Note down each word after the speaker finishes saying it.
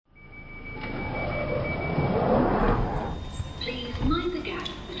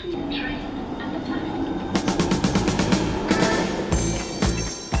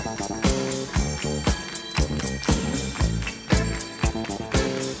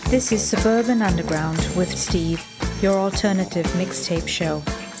This is Suburban Underground with Steve, your alternative mixtape show.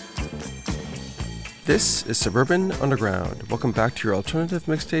 This is Suburban Underground. Welcome back to your alternative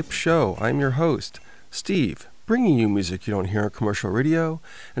mixtape show. I'm your host, Steve, bringing you music you don't hear on commercial radio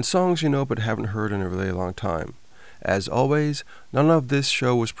and songs you know but haven't heard in a really long time. As always, none of this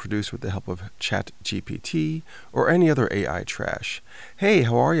show was produced with the help of ChatGPT or any other AI trash. Hey,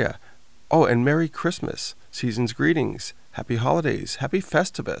 how are ya? Oh, and Merry Christmas, season's greetings, Happy Holidays, Happy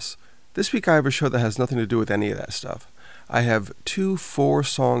Festivus. This week I have a show that has nothing to do with any of that stuff. I have 2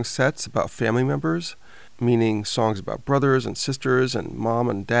 4-song sets about family members, meaning songs about brothers and sisters and mom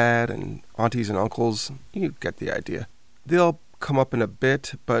and dad and aunties and uncles. You get the idea. They'll come up in a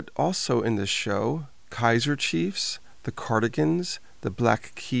bit, but also in this show, Kaiser Chiefs, The Cardigans, The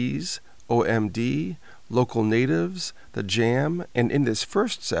Black Keys, OMD, Local Natives, The Jam, and in this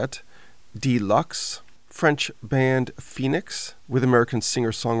first set, Deluxe, French band Phoenix, with American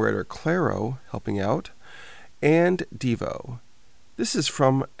singer-songwriter Clairo helping out, and Devo. This is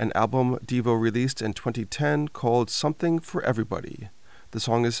from an album Devo released in 2010 called Something for Everybody. The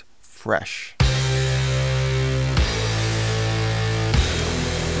song is Fresh.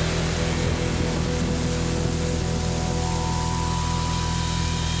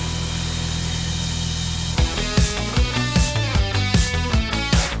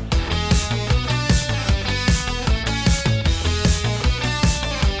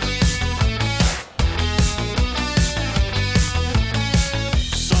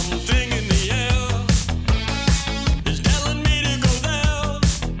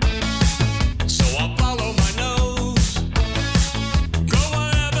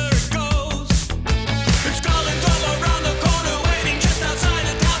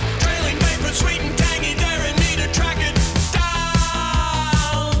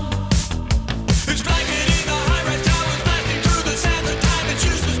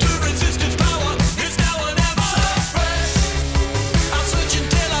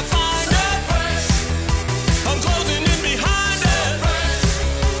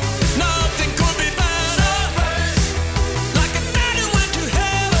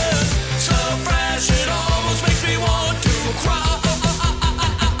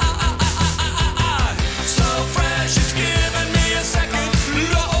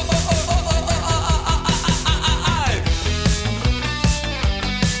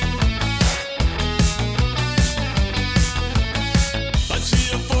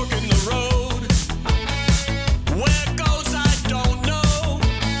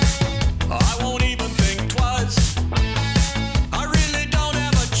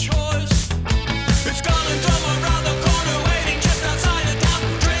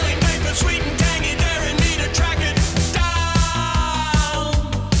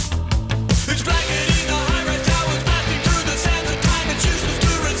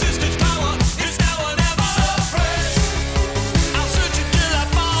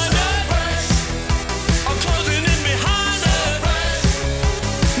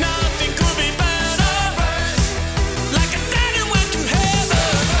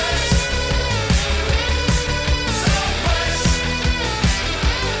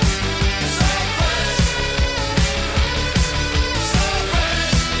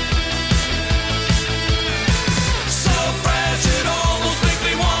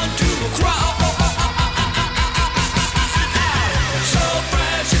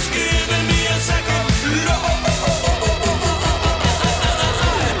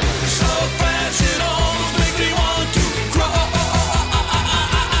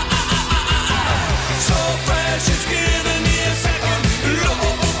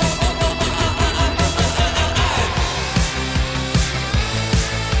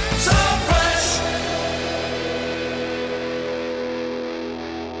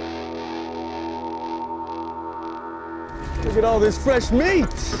 Look at all this fresh meat.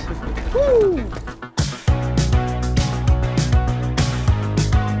 Woo!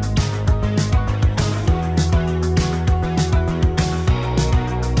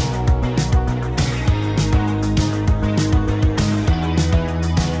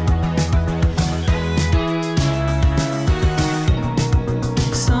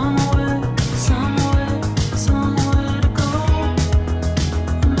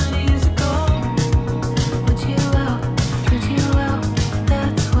 Put you out,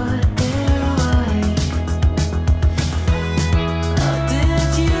 that's what they're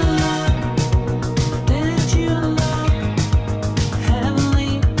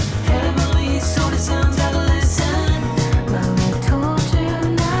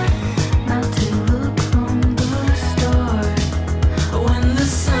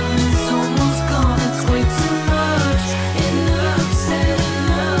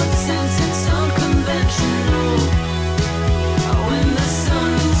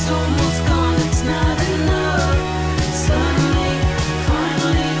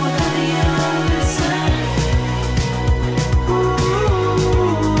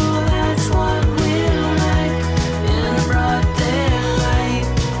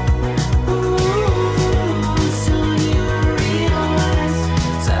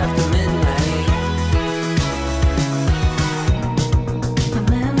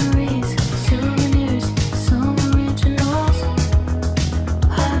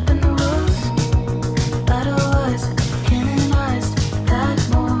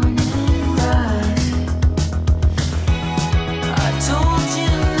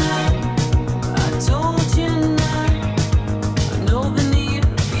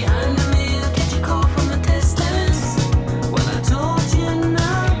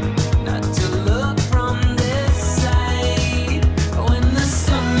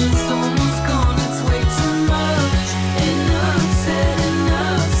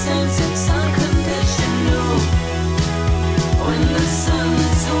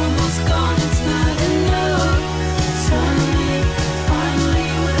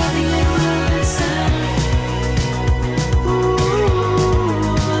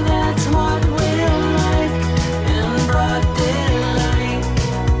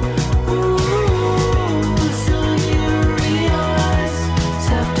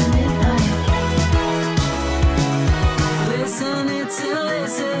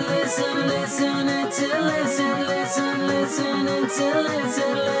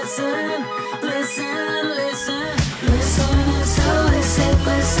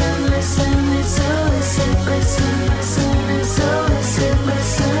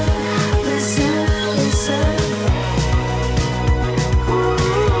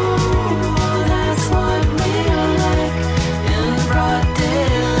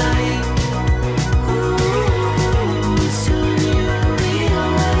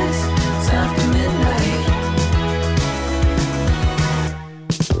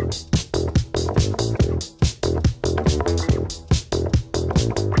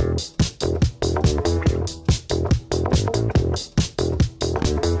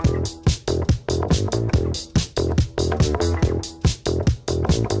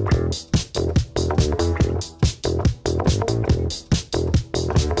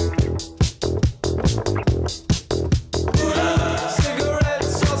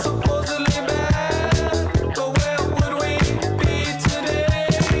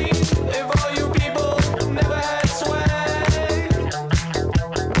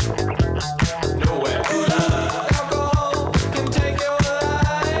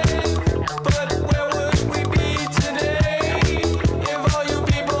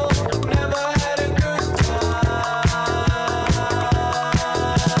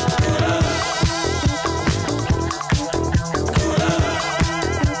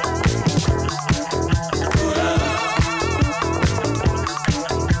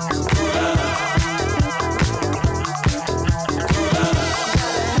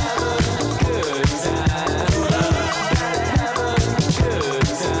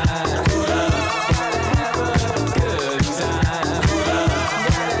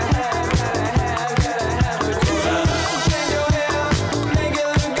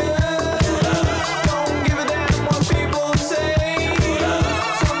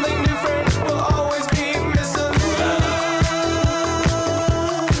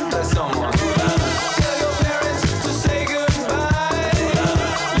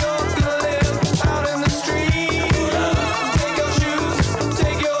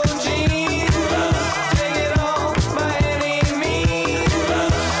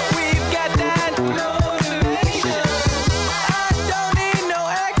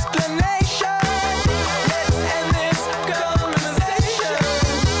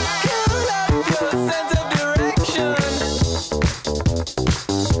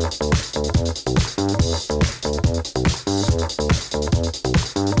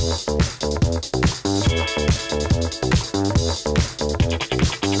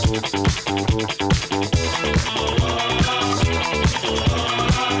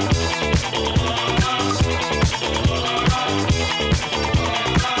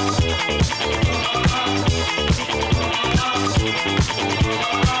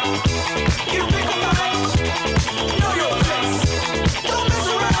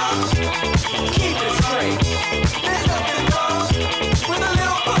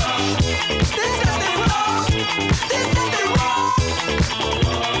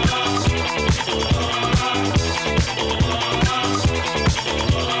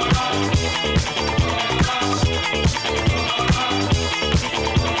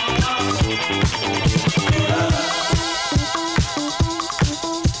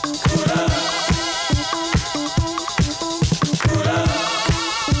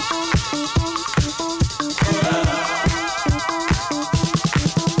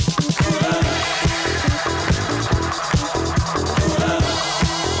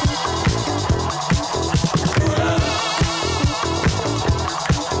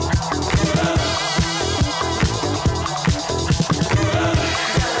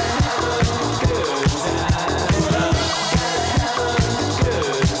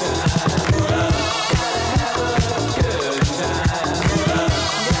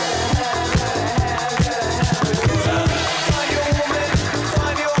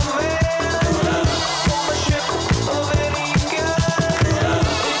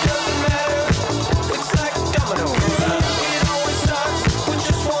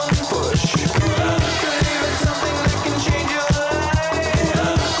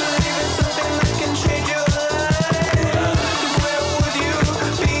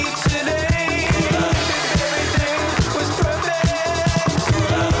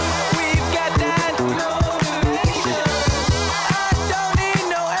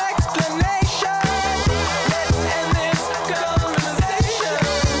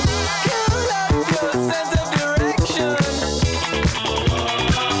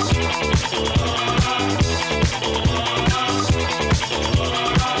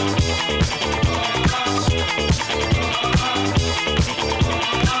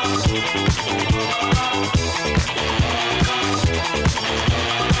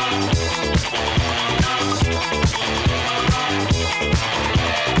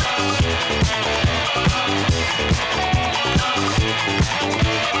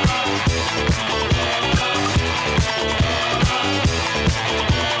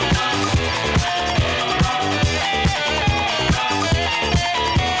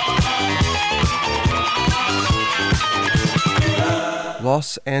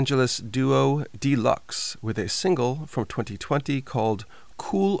Los Angeles duo Deluxe with a single from 2020 called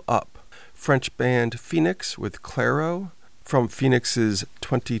Cool Up. French band Phoenix with Clairo from Phoenix's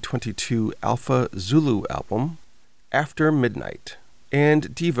 2022 Alpha Zulu album, After Midnight.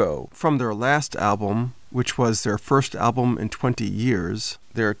 And Devo from their last album, which was their first album in 20 years,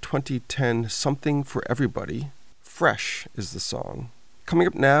 their 2010 Something for Everybody. Fresh is the song. Coming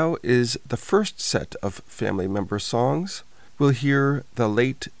up now is the first set of family member songs. We'll hear the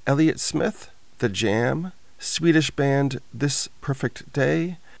late Elliott Smith, The Jam, Swedish band This Perfect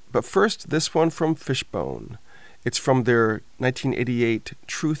Day, but first this one from Fishbone. It's from their 1988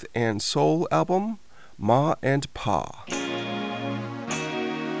 Truth and Soul album, Ma and Pa.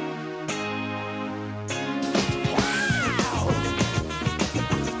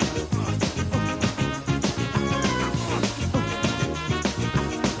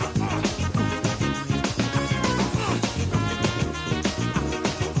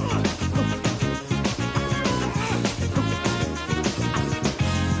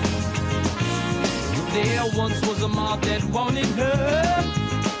 There once was a mob that wanted her.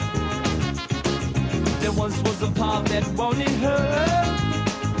 There once was a pop that wanted her.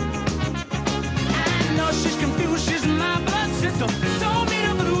 I know she's confused, she's my blood sister. Told me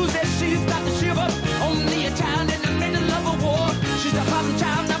the blues that she's got to shiver. Only a child in the middle of a war. She's a problem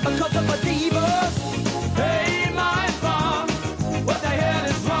child, not because of her divas. Hey, my mom, what the hell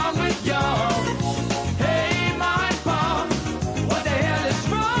is wrong with y'all? Hey, my mom, what the hell is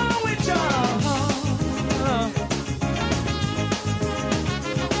wrong with y'all?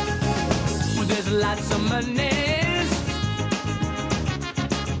 There's lots of monies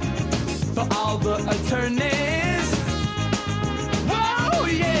for all the attorneys. Whoa,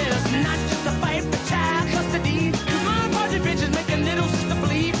 yes, not just a fight for child custody. 'Cause my party bitch is making little sister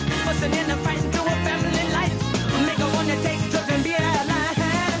bleed. Busting in a fight to a family life. Make her wanna take drugs and be alive.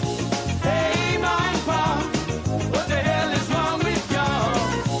 Hey, my pa, what the hell is wrong with y'all?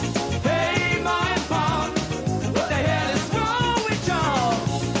 Hey, my pa, what the hell is wrong with y'all?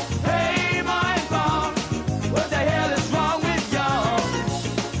 Hey, my pa, what the hell is wrong with y'all?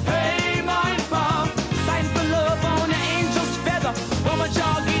 Hey, my pa, fight for love on an angel's feather. Why don't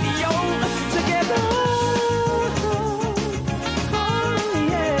y'all get your together? Oh,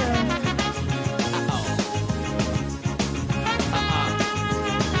 yeah.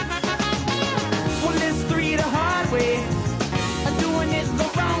 Well, it's three the hard way, doing it the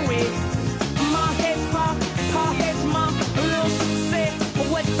wrong way. My head's pa, pa head's mom. Little sister said,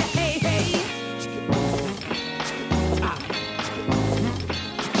 what the hey, hey.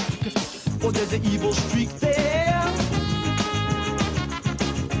 Well, there's an evil streak there.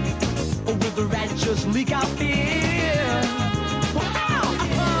 Oh, will the rat just leak out there? Wow,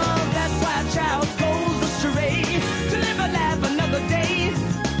 that's why a child goes astray. To live a life another day.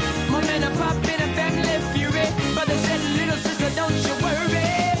 Mom and a pop in a family fury. Mother said, little sister, don't you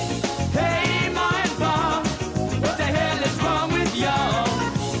worry. Hey, my pa, what the hell is wrong with y'all?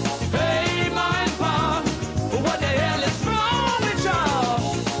 Hey, my pa, what the hell is wrong with y'all?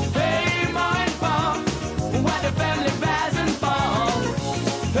 Hey, my pa, why the family rise and fall?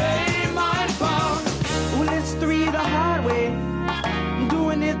 Hey, my pa, well, it's three the hard way,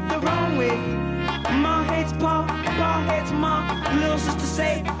 doing it the wrong way. Ma hates pa, pa hates ma. Little sister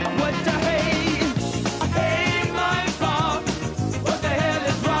say, what the hey? Hey, my pa, what the hell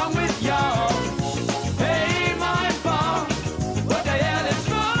is wrong with y'all? Hey, my pa, what the hell is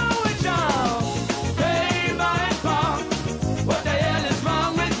wrong with y'all? Hey, my pa, what the hell is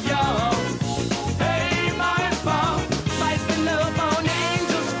wrong with y'all? Hey, my pa, fight for love on an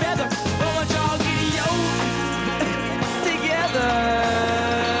angel's feather. Why don't y'all get your together?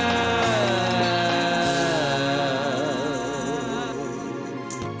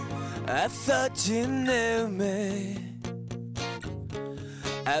 I thought you knew me.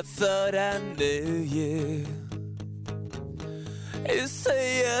 I thought I knew you. You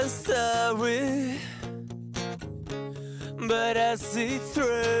say you're sorry, but I see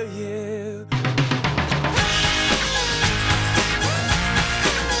through you.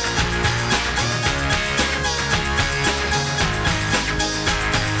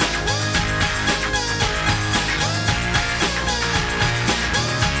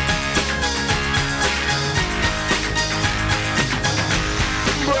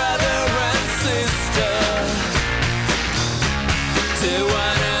 Brother and sister to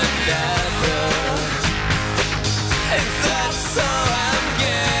one another. If that's all I'm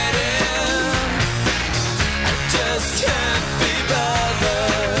getting,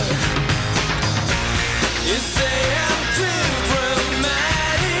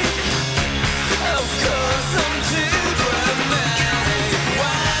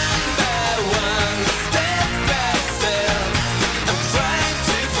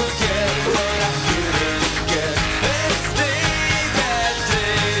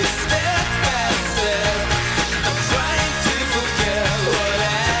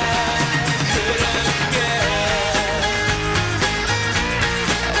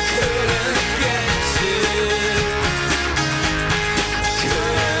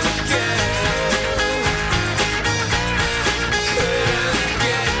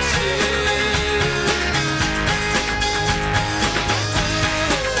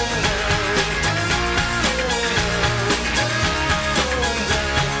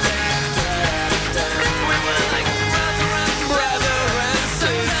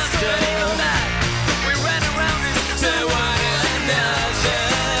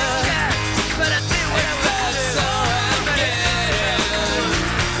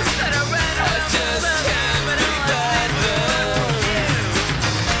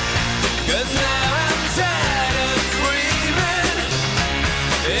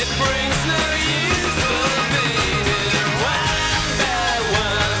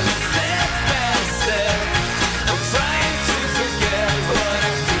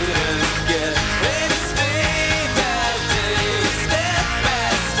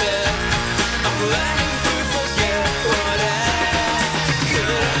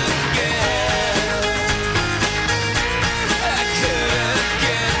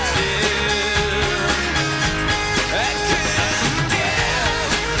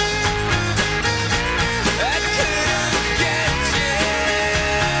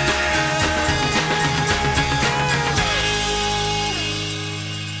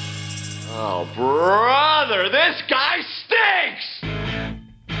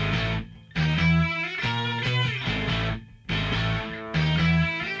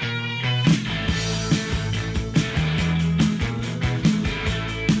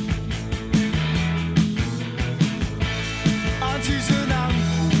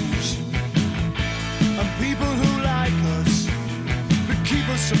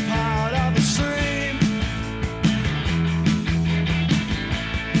 us a part of the same.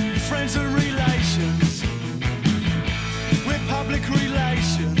 Friends and relations, we're public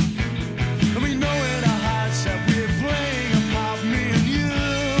relations, and we know in our hearts that we're playing a part, me and you.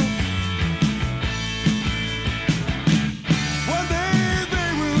 One day they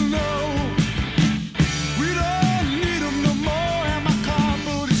will know we don't need them no more, and my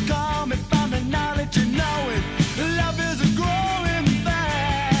cardboard is calm and found the knowledge and knowing love is a growing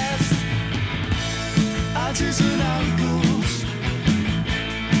fast. Aunties and uncles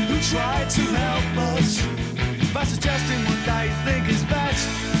who try to help us by suggesting what they think is best.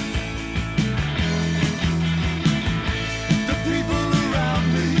 The people around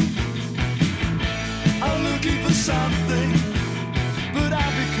me are looking for something, but I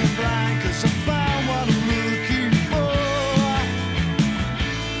become blind 'cause I found what I'm looking for.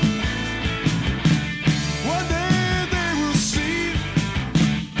 One day they will see,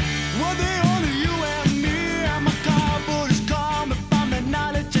 one day only you and me, and my cardboard is calm and found the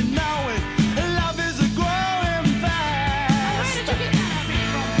knowledge and knowing love is a growing fast. Where did you get that habit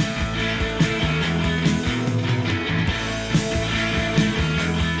from?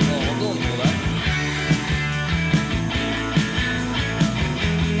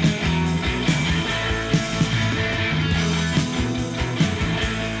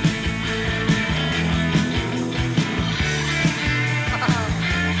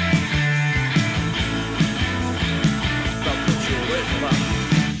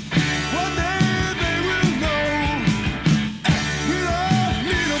 One day they will know we don't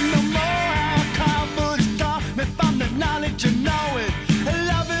need them no more. Our cardboard is gone, we found the knowledge and knowing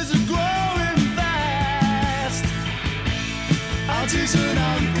love is a growing fast. Aunties and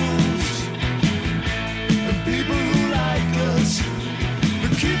uncles and people who like us,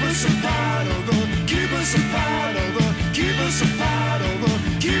 but keep us apart, although keep us apart, although keep us apart, although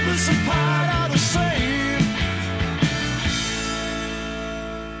keep us apart are the same.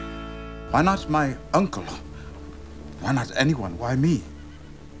 Why not my uncle? Why not anyone? Why me?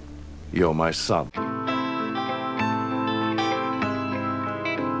 You're my son.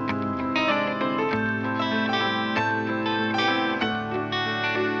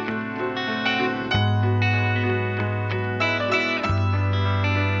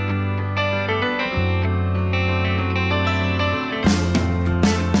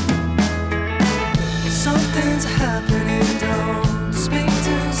 Something's happening, don't speak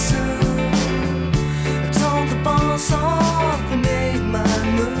too soon. I told the boss off and made my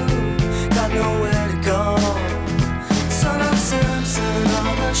move. Got nowhere to go. Son of Simpson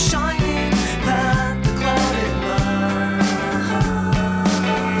on a shining path, the clouded mind.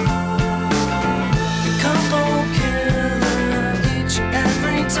 Couple killer each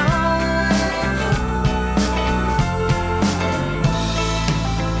every time.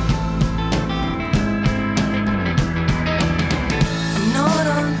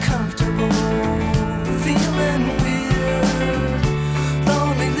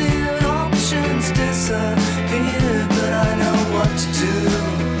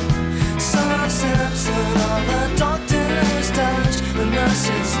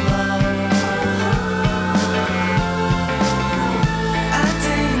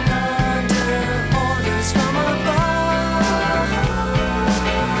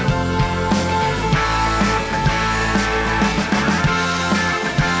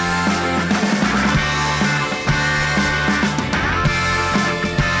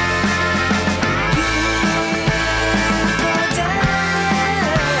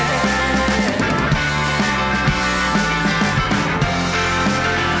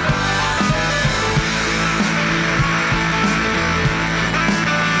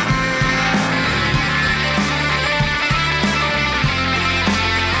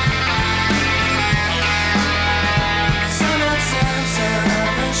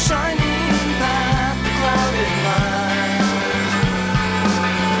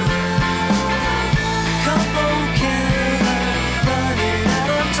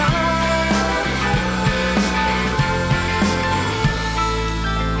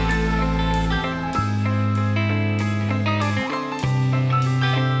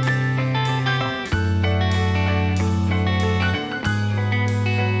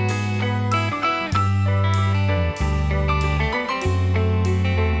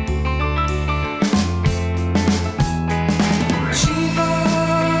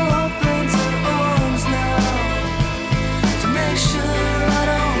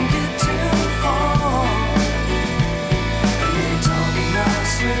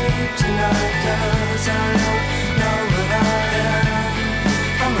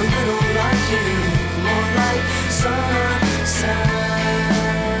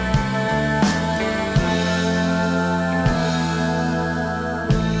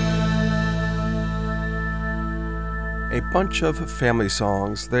 bunch of family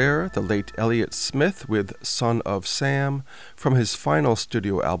songs there. The late Elliott Smith with Son of Sam from his final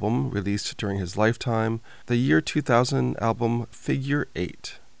studio album released during his lifetime, the year 2000 album Figure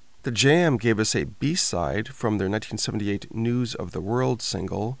 8. The Jam gave us a B-side from their 1978 News of the World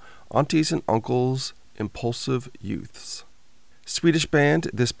single, Aunties and Uncles, Impulsive Youths. Swedish band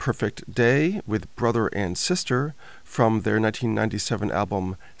This Perfect Day with Brother and Sister from their 1997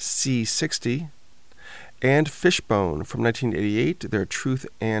 album C60, and Fishbone from 1988, their Truth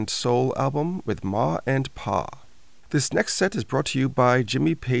and Soul album with Ma and Pa. This next set is brought to you by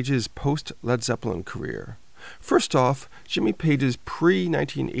Jimmy Page's post-Led Zeppelin career. First off, Jimmy Page's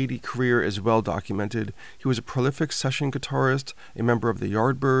pre-1980 career is well documented. He was a prolific session guitarist, a member of the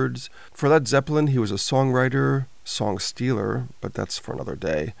Yardbirds. For Led Zeppelin, he was a songwriter, song stealer, but that's for another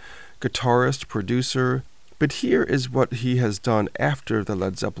day, guitarist, producer. But here is what he has done after the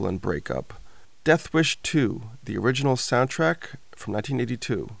Led Zeppelin breakup. Death Wish 2, the original soundtrack from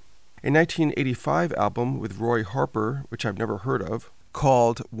 1982. A 1985 album with Roy Harper, which I've never heard of,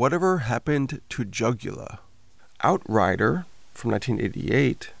 called Whatever Happened to Jugula. Outrider from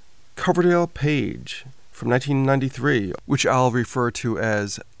 1988. Coverdale Page from 1993, which I'll refer to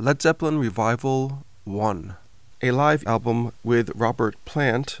as Led Zeppelin Revival 1. A live album with Robert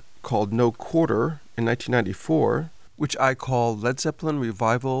Plant called No Quarter in 1994, which I call Led Zeppelin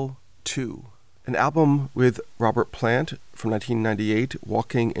Revival 2. An album with Robert Plant from 1998,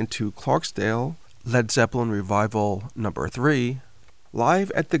 Walking into Clarksdale, Led Zeppelin Revival number 3, Live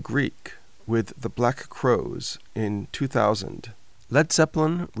at the Greek with the Black Crowes in 2000, Led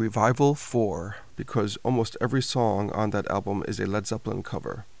Zeppelin Revival 4, because almost every song on that album is a Led Zeppelin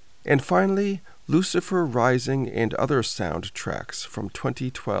cover. And finally, Lucifer Rising and Other Soundtracks from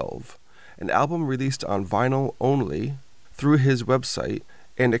 2012, an album released on vinyl only through his website,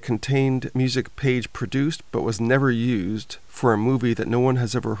 and it contained music Page produced but was never used for a movie that no one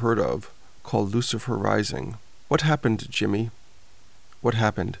has ever heard of, called Lucifer Rising. What happened, Jimmy? What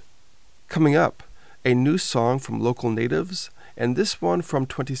happened? Coming up, a new song from local natives, and this one from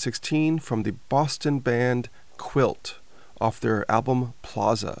 2016 from the Boston band Quilt, off their album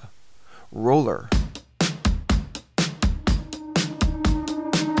Plaza. Roller.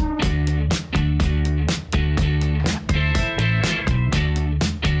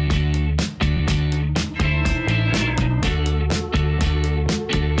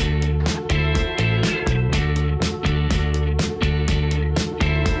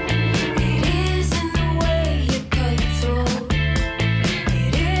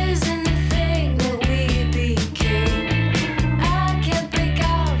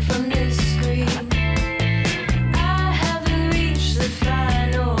 Screen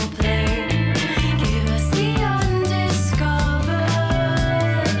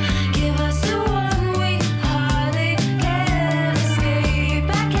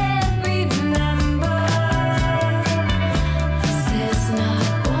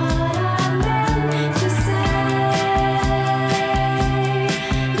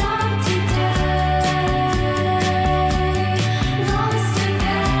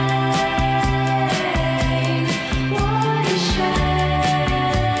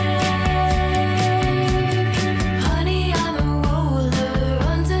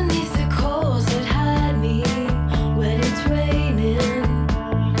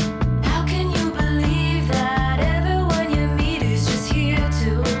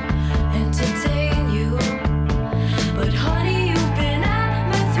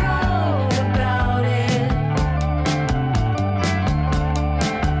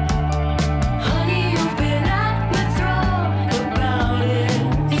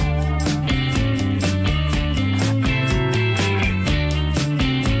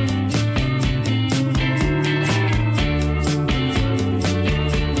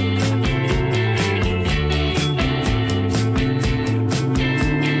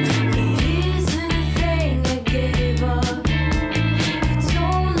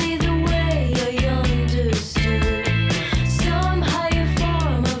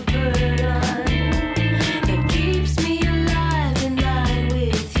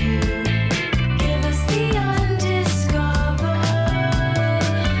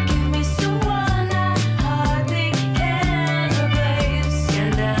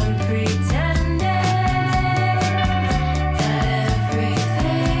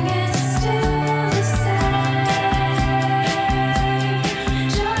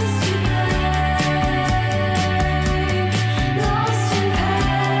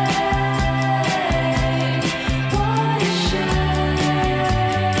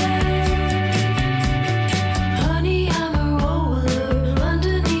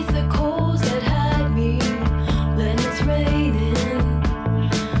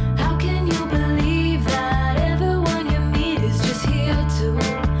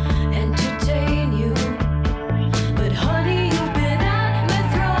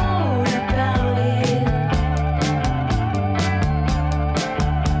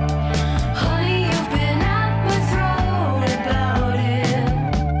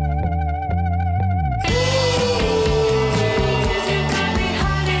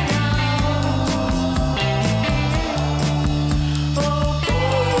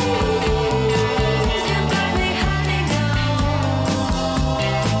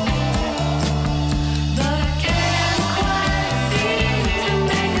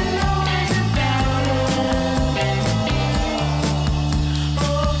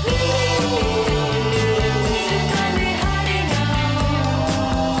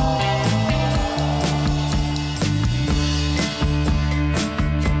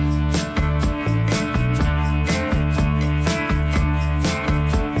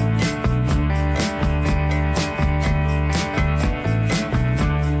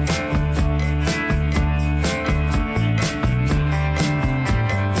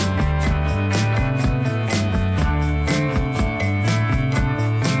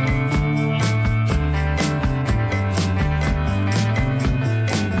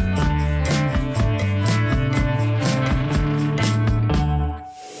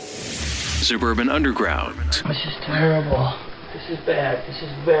Suburban Underground. This is terrible. This is bad. This is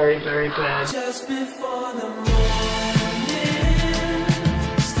very, very bad. Just before the morning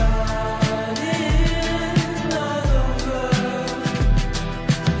starting all over,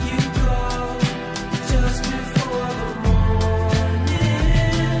 you go. Just before the morning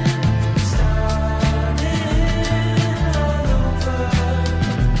starting all over,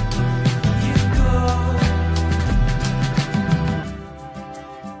 you go.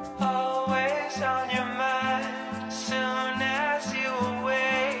 Always on your mind, soon as you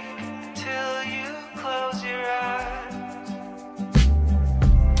awake, till you close your eyes.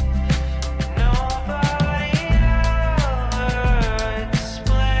 Nobody ever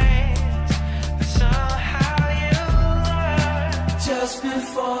explains, but somehow you learn. Just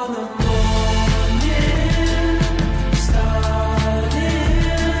before the morning starting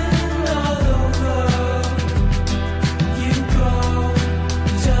all over, you go.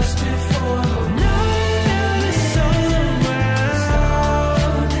 Just before the night is all around,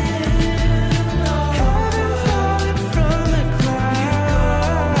 heaven falling from the clouds.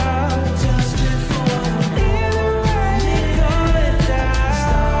 Just before either way you go it down.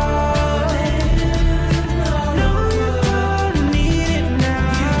 No, you don't need it now.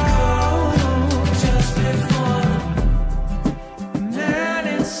 Just before man,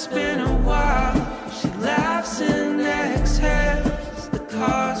 it's been a while. She laughs and exhales. The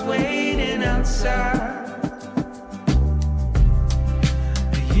car's waiting outside.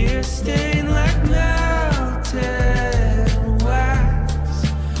 The years stain like melted wax.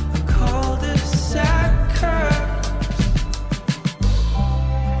 A cul-de-sac curves.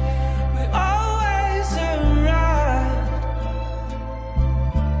 We always arrive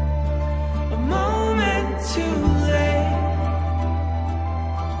a moment too late,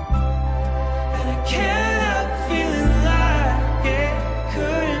 and I can't help feeling like it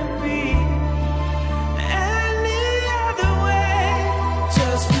couldn't be any other way.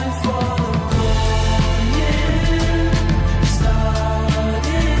 Just before the morning starting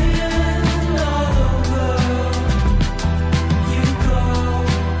all over, you go.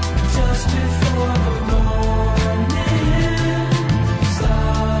 Just before the morning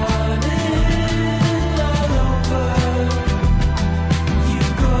starting all over, you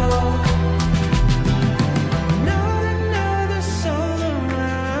go. Not another soul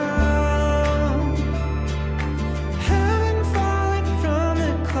around, heaven falling from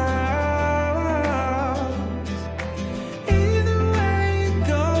the clouds. Either way you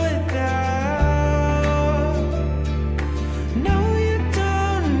go without. No, you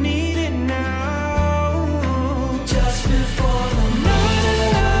don't need it now. Just before the not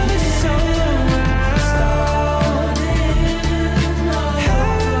another soul around,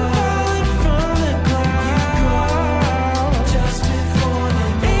 heaven falling from the clouds. Just before the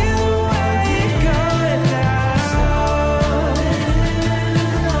either way you go without.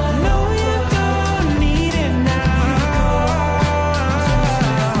 No, you don't need it now.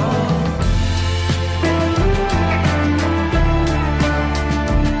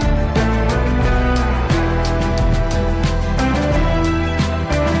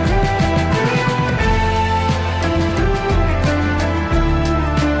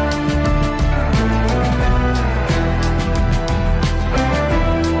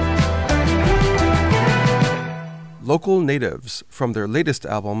 Local Natives from their latest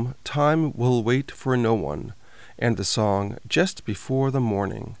album, Time Will Wait for No One, and the song Just Before the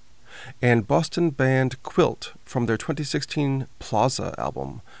Morning, and Boston band Quilt from their 2016 Plaza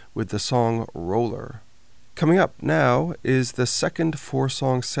album with the song Roller. Coming up now is the second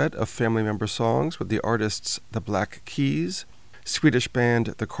four-song set of family member songs with the artists The Black Keys, Swedish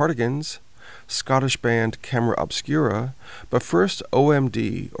band The Cardigans, Scottish band Camera Obscura, but first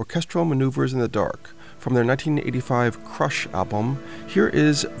OMD, Orchestral Maneuvers in the Dark, from their 1985 Crush album. Here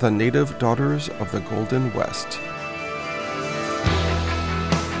is The Native Daughters of the Golden West.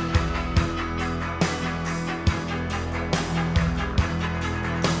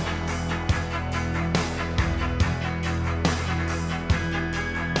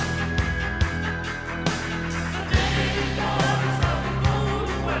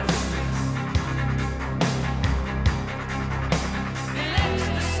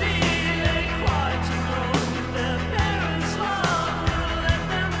 Let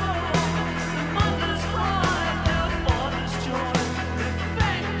them go, the mother's pride.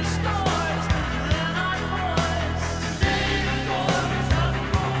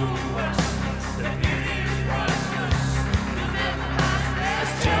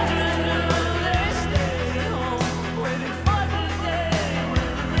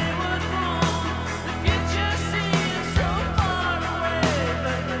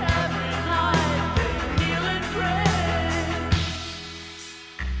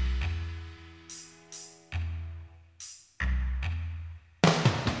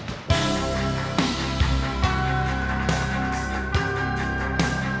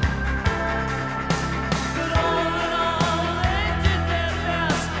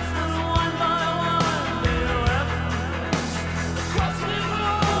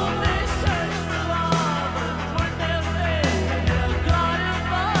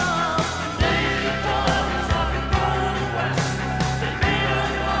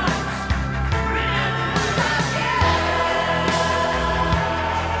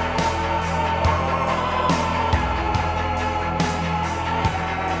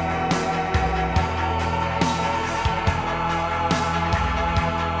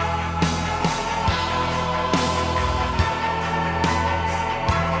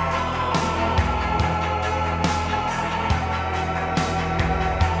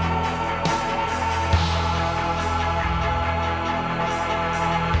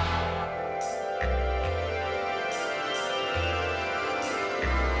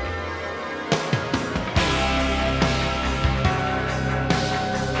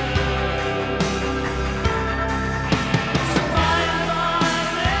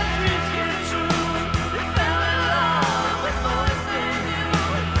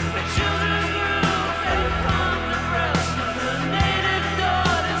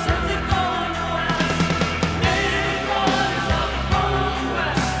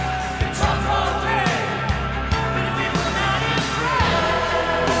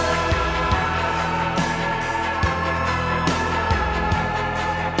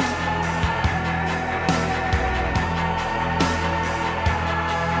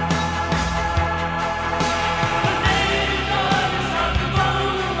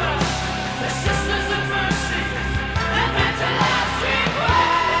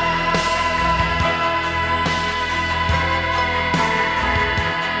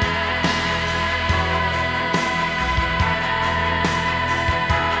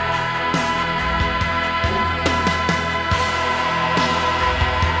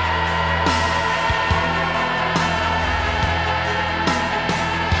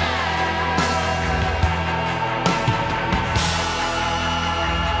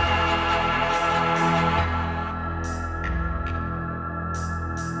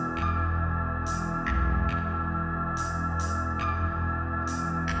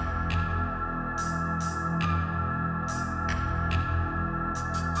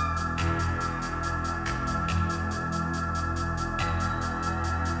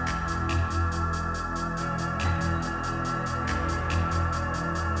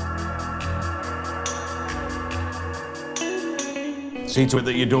 See to it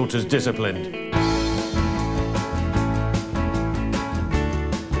that your daughter's disciplined.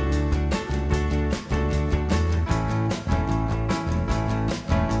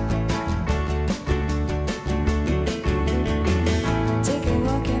 Take a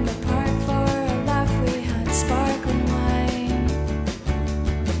walk in the park for a laugh. We had sparkling wine.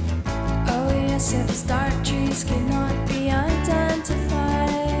 Oh yes, if the dark trees could not be identified.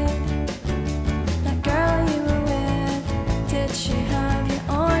 That girl you were with, did she have you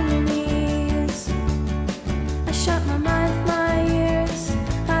on your knees?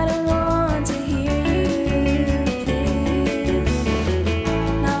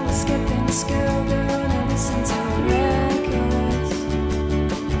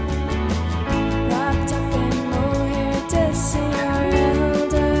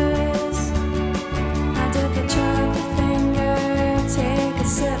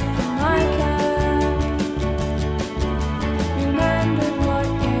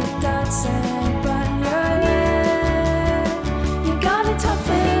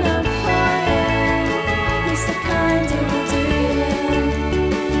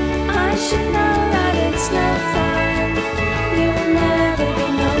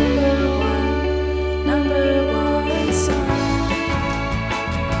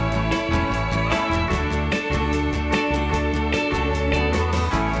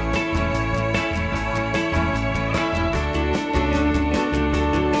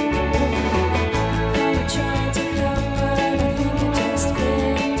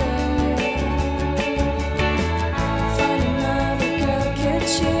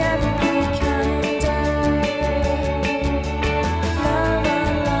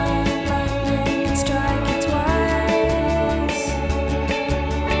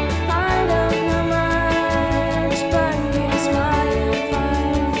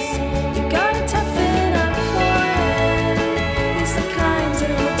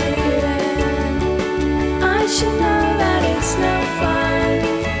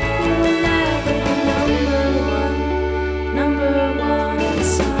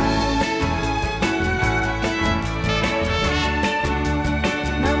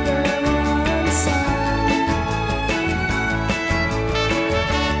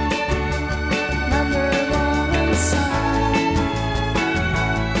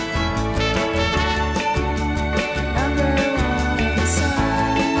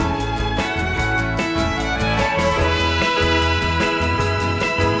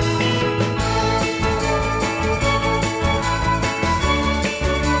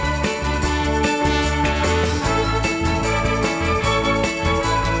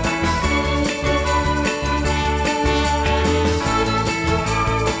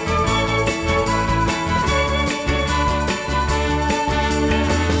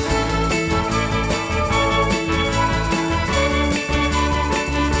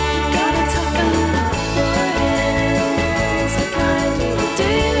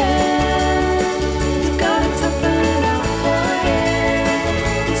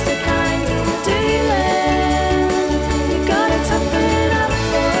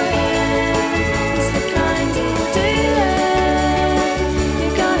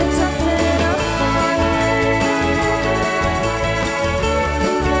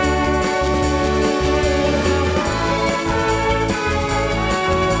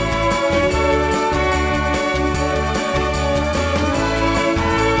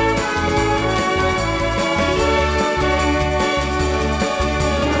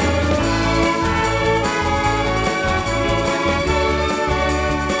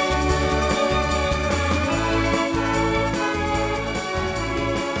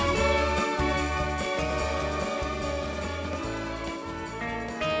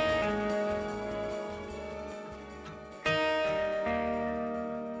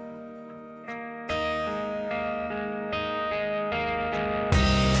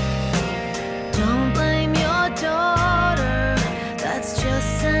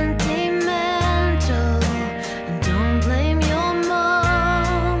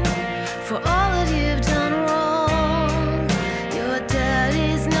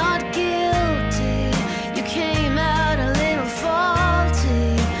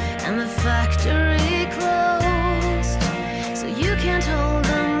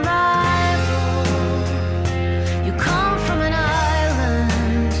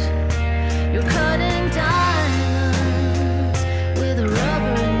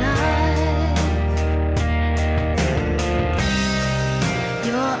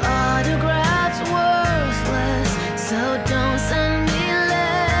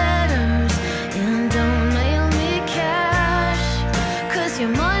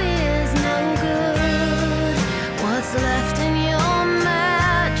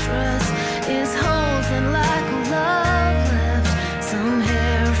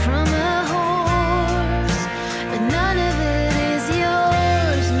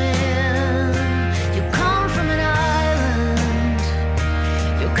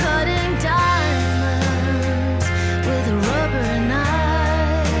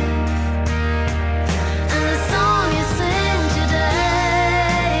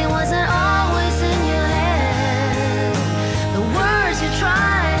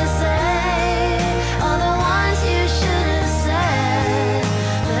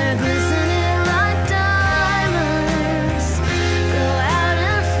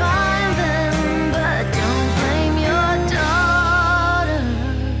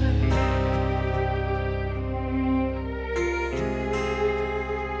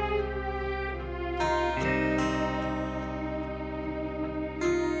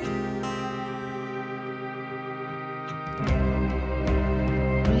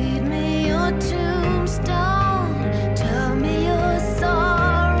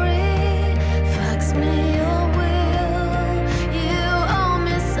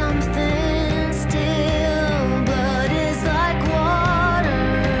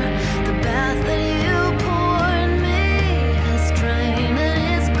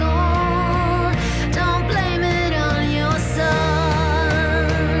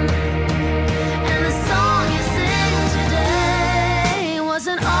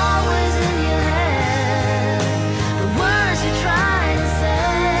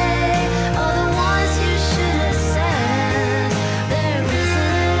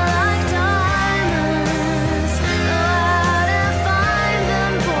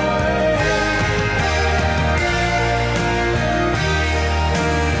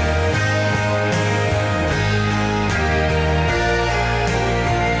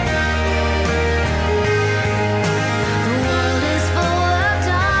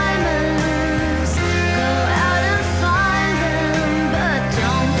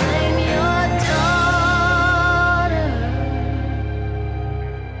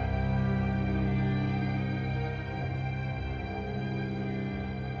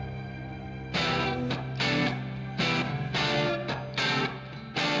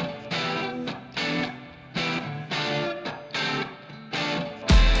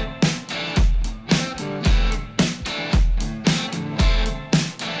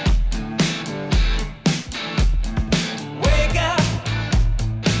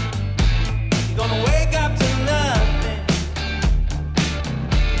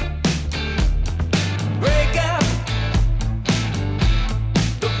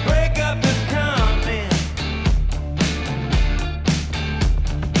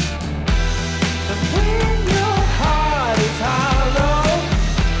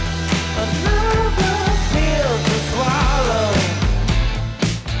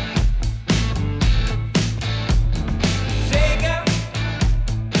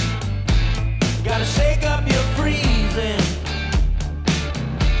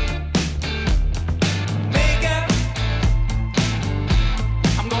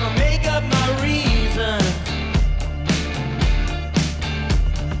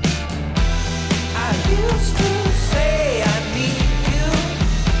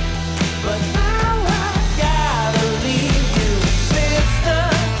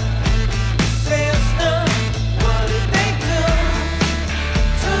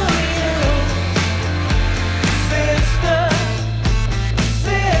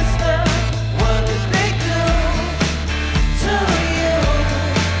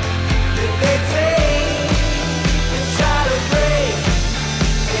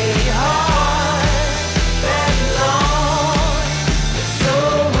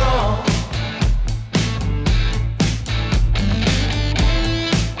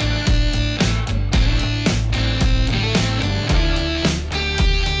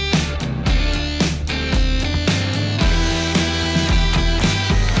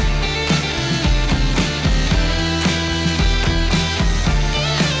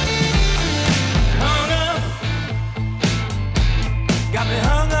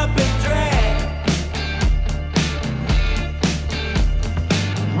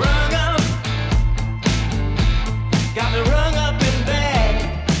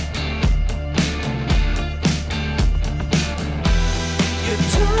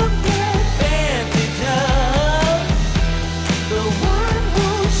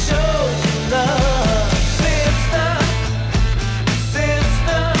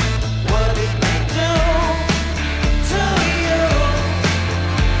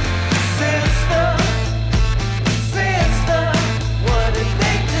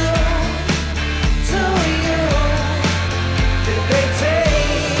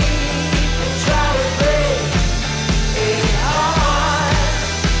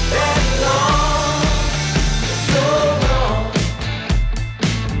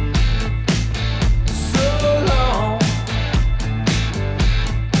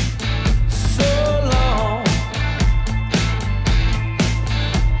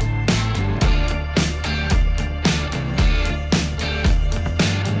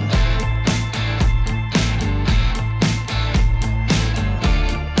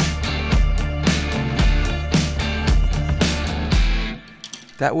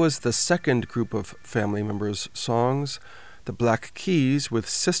 That was the second group of family members' songs, the Black Keys with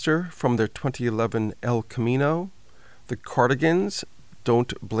Sister from their 2011 El Camino, the Cardigans,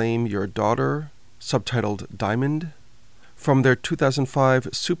 Don't Blame Your Daughter, subtitled Diamond, from their 2005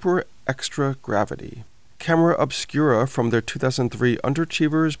 Super Extra Gravity, Camera Obscura from their 2003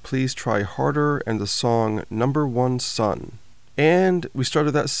 Underachievers, Please Try Harder, and the song Number One Sun. And we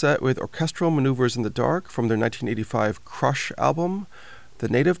started that set with Orchestral Maneuvers in the Dark from their 1985 Crush album, The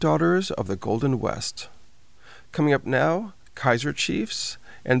Native Daughters of the Golden West. Coming up now, Kaiser Chiefs,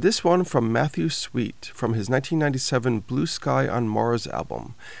 and this one from Matthew Sweet from his 1997 Blue Sky on Mars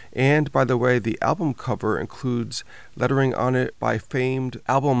album. And by the way, the album cover includes lettering on it by famed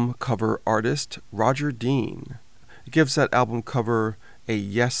album cover artist Roger Dean. It gives that album cover a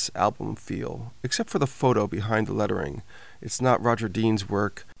Yes album feel, except for the photo behind the lettering. It's not Roger Dean's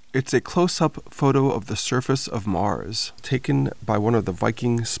work. It's a close-up photo of the surface of Mars, taken by one of the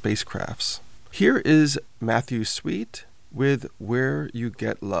Viking spacecrafts. Here is Matthew Sweet with Where You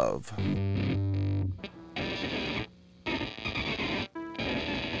Get Love.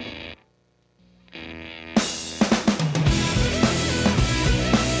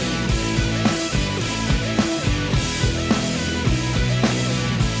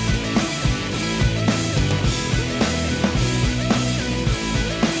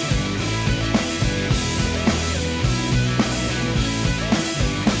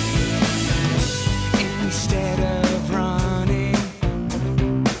 Instead of running,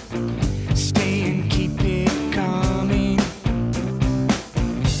 stay and keep it coming.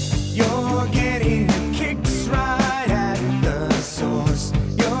 You're getting the kicks right at the source.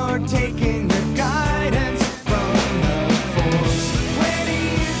 You're taking the guidance from the force. Where do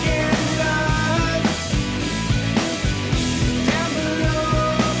you get love? Down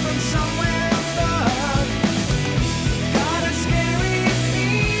below from somewhere above. Got a scary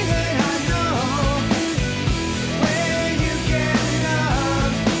feeling, I know. Where you get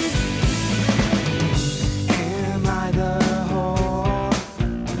love? Am I the whore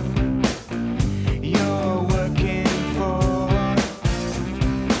you're working for?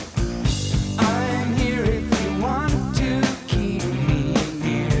 I'm here if you want to keep me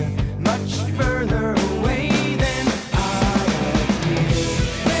near, much further away than I appear.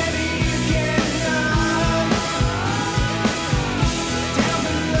 Where do you get love? Down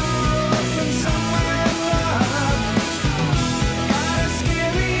below from somewhere above. Got a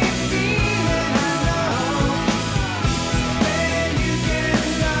scary feeling, I know. Where you get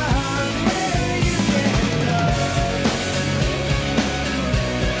love, where you get love.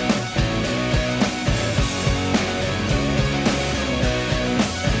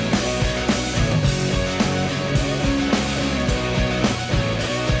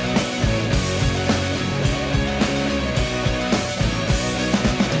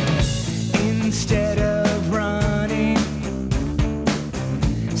 Instead of running,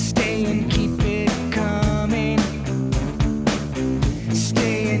 stay and keep it coming.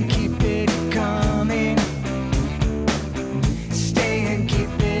 Stay and keep it coming. Stay and keep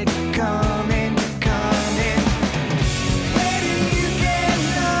it coming, coming. Where do you get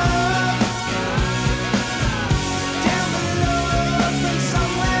love? Down below from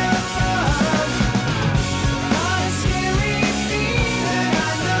somewhere above. Got a scary feeling,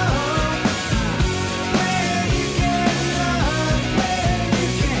 I know. Where you get love, where you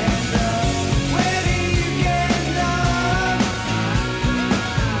get love, where do you get love?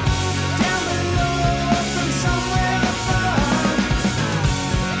 Down below from somewhere above.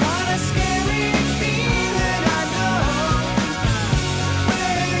 Got a scary feeling, I know.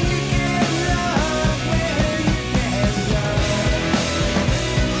 Where you get love, where you get love.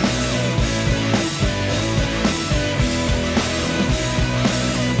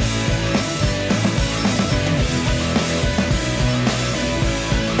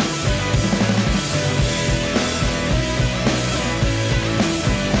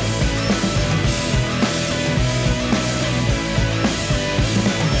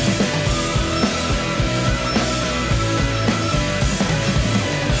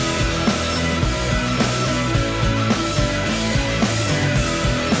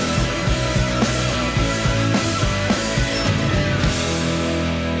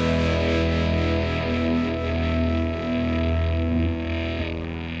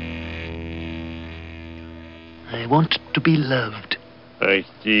 I want to be loved. I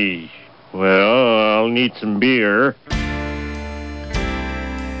see. Well, I'll need some beer.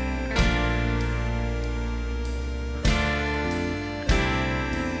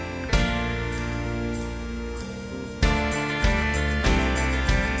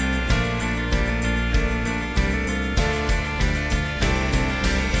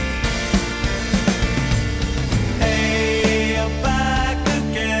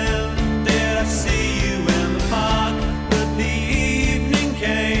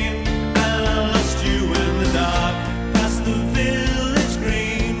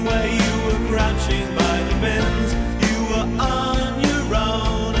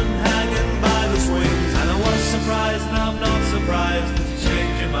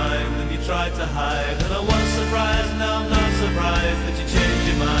 tried to hide. And I was surprised, now I'm not surprised that you changed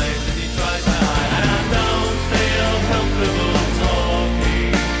your mind and you tried to hide. And I don't feel comfortable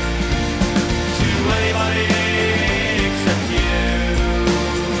talking to anybody except you.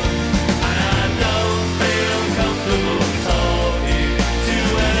 And I don't feel comfortable talking to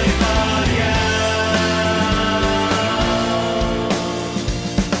anybody else.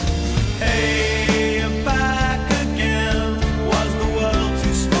 Hey, I'm back again. Was the world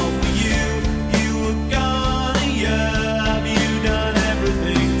too small for you? You were gone a year. Have you done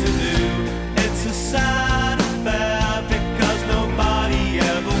everything to do? It's a sad affair because nobody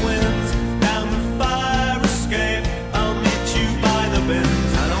ever wins. Down the fire escape, I'll meet you by the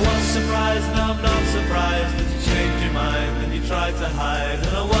bins. And I was surprised, now I'm not surprised that you changed your mind and you tried to hide.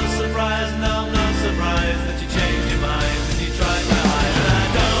 And I was surprised, now I'm not surprised that you changed your mind and you tried to hide. And I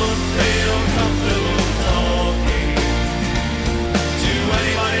don't feel comfortable talking to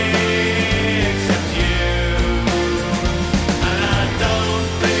anybody except you. And I don't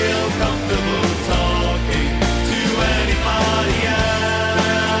feel comfortable talking to anybody else.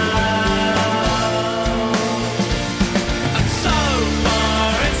 And so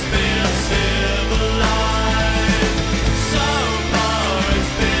far it's been civilized, so far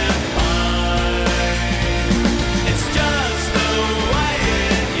it's been fine. It's just the way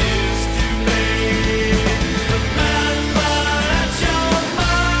it used to be. Remember that you're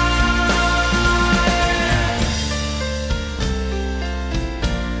mine.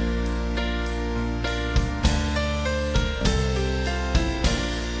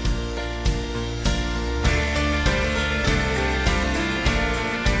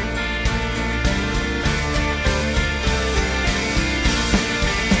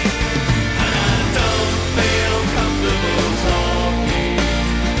 And I don't feel comfortable talking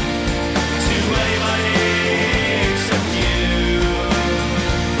to anybody except you.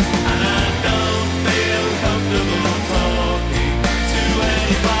 And I don't feel comfortable talking to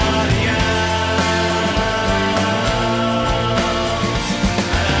anybody else.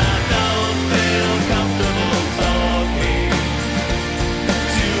 And I don't feel comfortable talking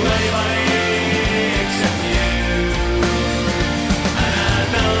to anybody except you. And I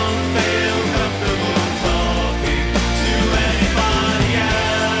don't feel comfortable talking to anybody else.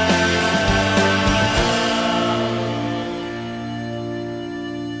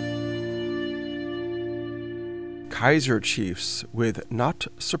 Kaiser Chiefs with Not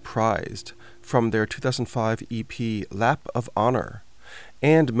Surprised from their 2005 EP Lap of Honor,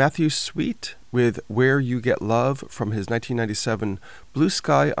 and Matthew Sweet with Where You Get Love from his 1997 Blue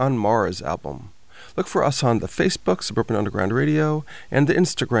Sky on Mars album. Look for us on the Facebook, Suburban Underground Radio, and the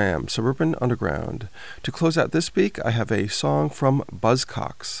Instagram, Suburban Underground. To close out this week, I have a song from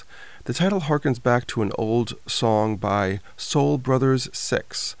Buzzcocks. The title harkens back to an old song by Soul Brothers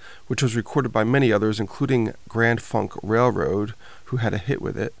 6, which was recorded by many others, including Grand Funk Railroad, who had a hit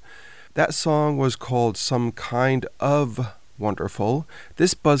with it. That song was called Some Kind of Wonderful.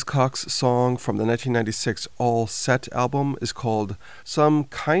 This Buzzcocks song from the 1996 All Set album is called Some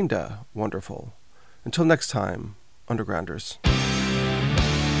Kinda Wonderful. Until next time, Undergrounders.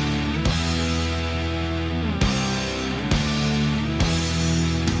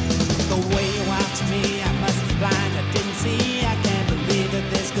 The way you watched me, I must be blind, I didn't see. I can't believe that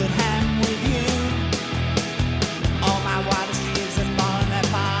this could happen with you. All my water streams have fallen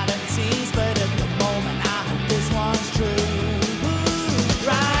apart at the seams, but at the moment I hope this one's true.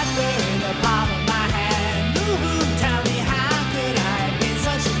 Right there in the palm of my hand. Tell me how could I have been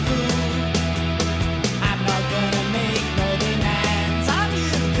such a fool? I'm not gonna make no demands on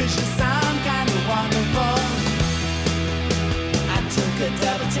you, 'cause you're some kind of wonderful. I took a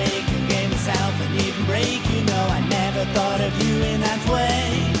double take and gave myself an even break. You know I never thought of you in that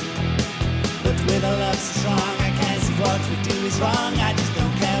way. But with a love so strong, I can't see what we do is wrong. I just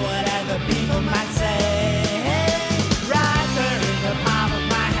don't care whatever people might say. Right there in the palm of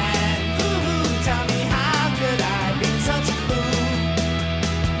my hand. Tell me how could I have been such a fool?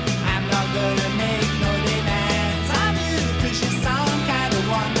 I'm not gonna make no demands on you, 'cause you're some kind of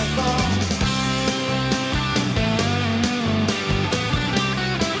wonderful.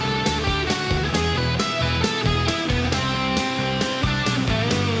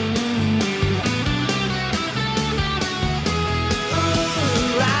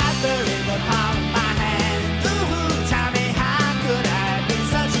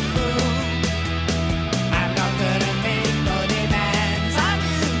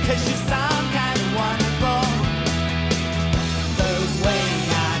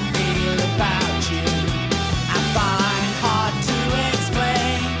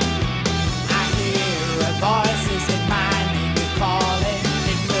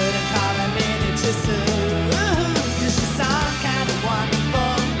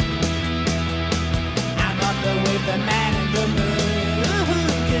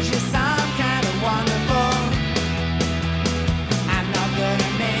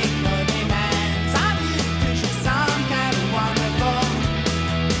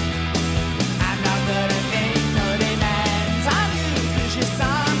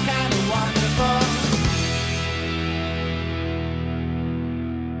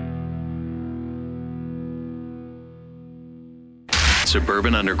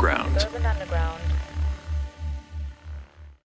 Suburban Underground. Urban Underground.